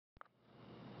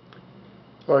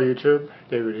Hello YouTube,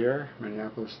 David here,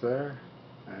 Minneapolis there,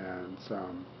 and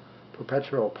some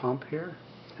perpetual pump here.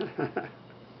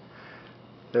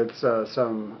 It's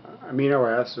some amino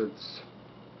acids.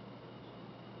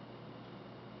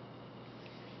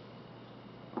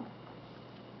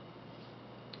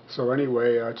 So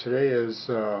anyway, today is,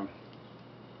 what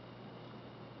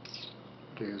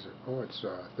day is it? Oh, it's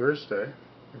Thursday,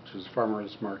 which is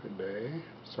Farmers Market Day.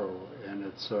 So, and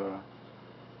it's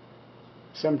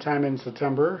sometime in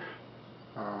September.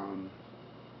 I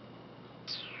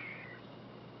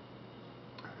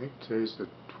think today's the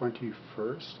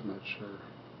 21st, I'm not sure.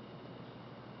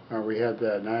 We had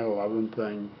that 9/11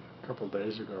 thing a couple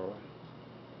days ago,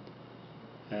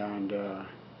 and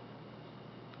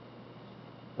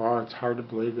wow, it's hard to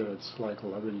believe that it's like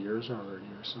 11 years already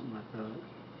or something like that.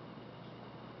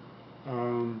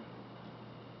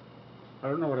 I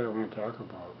don't know what I want to talk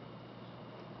about.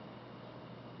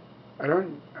 I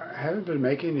haven't been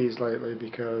making these lately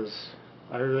because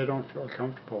I really don't feel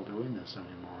comfortable doing this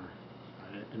anymore.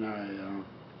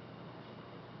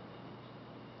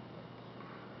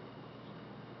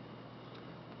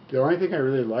 The only thing I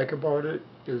really like about it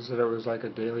is that it was like a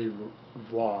daily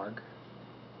vlog.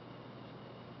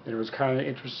 And it was kind of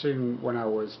interesting when I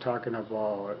was talking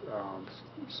about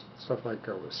stuff like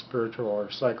spiritual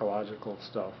or psychological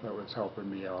stuff that was helping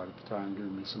me out at the time,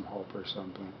 giving me some hope or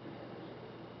something.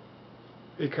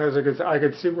 Because I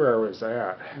could see where I was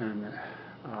at, and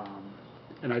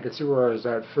I could see where I was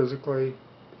at physically,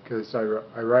 because I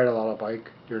ride a lot of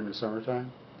bike during the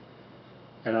summertime,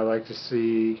 and I like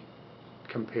to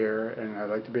compare, and I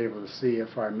like to be able to see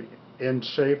if I'm in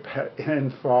shape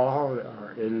in fall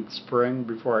or in spring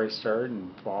before I start,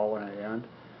 and fall when I end,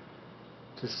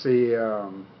 to see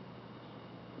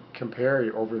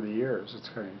compare over the years. It's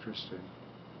kind of interesting.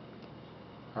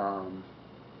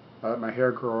 I let my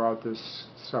hair grow out this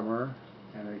summer,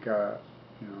 and it got,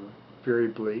 very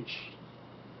bleached.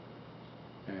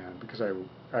 And because I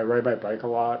ride my bike a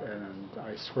lot and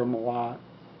I swim a lot,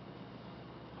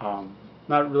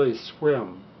 not really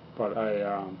swim, but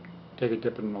I take a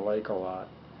dip in the lake a lot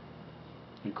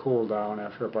and cool down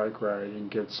after a bike ride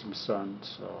and get some sun.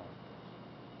 So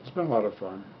it's been a lot of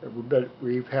fun.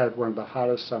 We've had one of the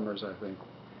hottest summers, I think,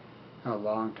 in a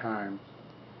long time.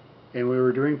 And we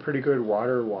were doing pretty good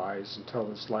water-wise until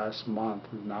this last month,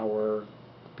 and now we're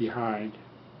behind.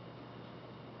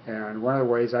 And one of the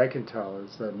ways I can tell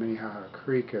is that Minnehaha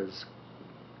Creek has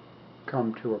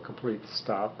come to a complete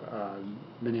stop.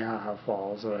 Minnehaha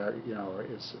Falls,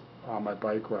 is on my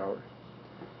bike route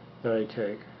that I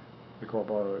take. I go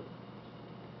about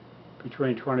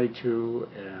between 22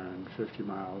 and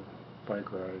 50-mile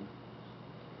bike ride,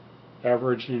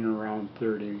 averaging around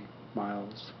 30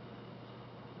 miles.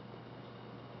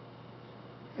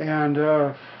 And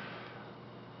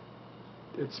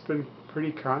it's been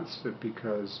pretty constant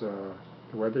because the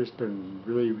weather's been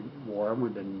really warm.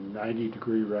 We've been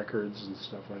 90-degree records and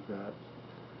stuff like that.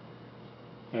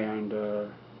 And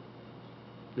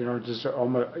just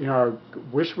almost, I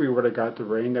wish we would have got the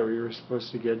rain that we were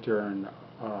supposed to get during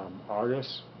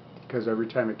August, because every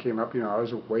time it came up, I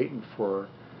was waiting for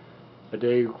a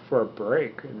day for a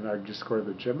break, and I'd just go to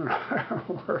the gym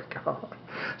and work out.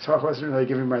 So I wasn't really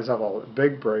giving myself a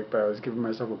big break, but I was giving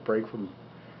myself a break from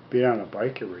being on a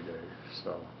bike every day.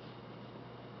 So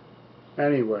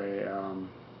anyway,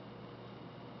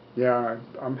 yeah,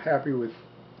 I'm happy with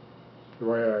the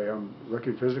way I am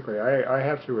looking physically. I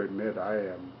have to admit, I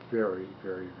am very,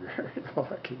 very, very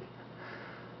lucky.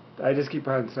 I just keep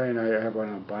on saying I have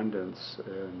an abundance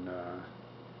in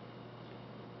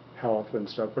health and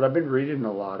stuff, but I've been reading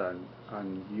a lot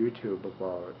on YouTube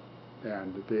about,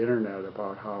 and the internet,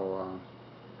 about how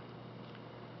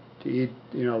to eat,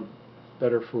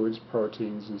 better foods,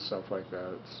 proteins and stuff like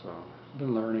that. So I've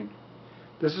been learning.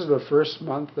 This is the first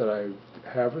month that I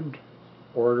haven't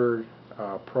ordered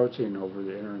protein over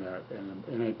the internet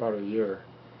in about a year,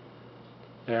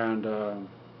 and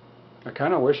I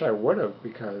kind of wish I would have,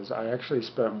 because I actually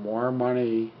spent more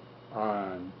money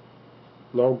on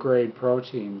low-grade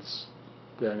proteins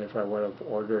than if I would have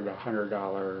ordered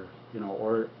 $100,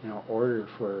 order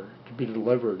to be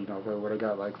delivered. If I would have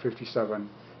got like 57.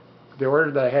 The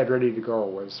order that I had ready to go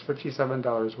was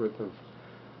 $57 worth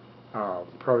of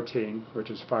protein, which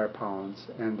is 5 pounds,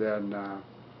 and then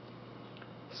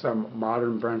some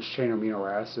modern branched chain amino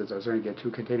acids. I was going to get 2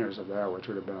 containers of that, which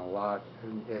would have been a lot.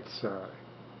 And it's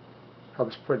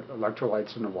helps put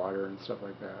electrolytes in the water and stuff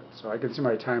like that. So I can see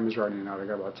my time is running out. I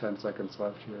got about 10 seconds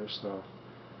left here. So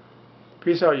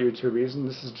peace out, YouTubies. And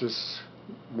this is just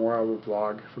more of a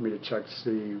vlog for me to check to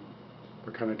see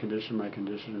what kind of condition my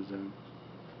condition is in.